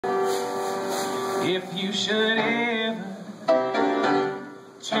If you should ever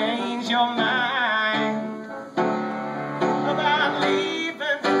change your mind about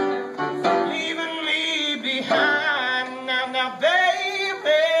leaving me behind, now,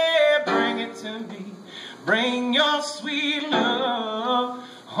 baby, bring it to me. Bring your sweet love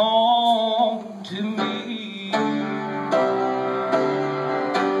home to me.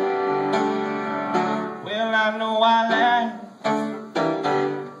 Well, I know I laughed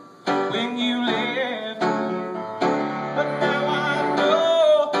when you left, but now I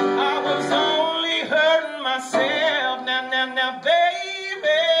know I was only hurting myself. Now,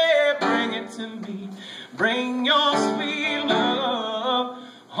 baby, bring it to me. Bring your sweet love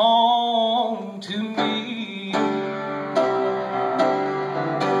home to me.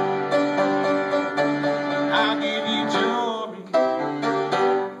 I'll give you jewelry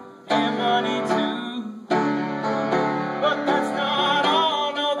and money too, but that's not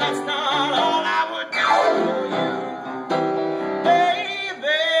all, no, that's not all I would do for you.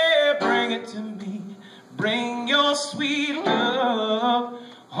 Baby, bring it to me. Bring your sweet love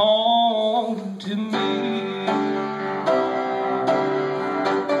home to me.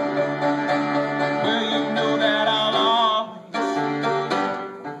 Well, you know that I'll always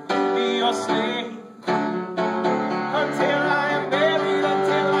be your slave until I am buried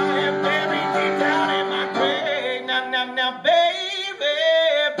deep down in my grave. Now, baby,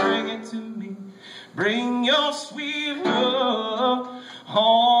 bring it to me. Bring your sweet love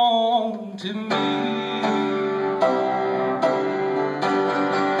home to me.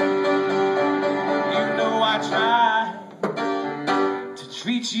 You know I tried to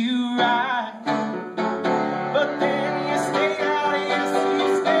treat you right, but then you stayed out, yes, you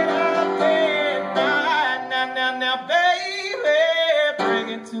stayed out there at night. Now, baby, bring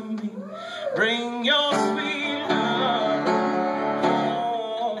it to me. Bring your sweet love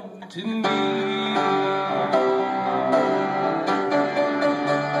home to me.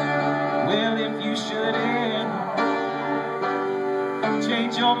 Well, if you should ever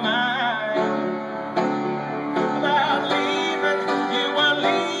change your mind about leaving, you are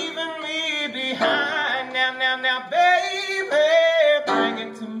leaving me behind. Now, baby, bring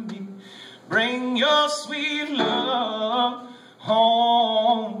it to me. Bring your sweet love home.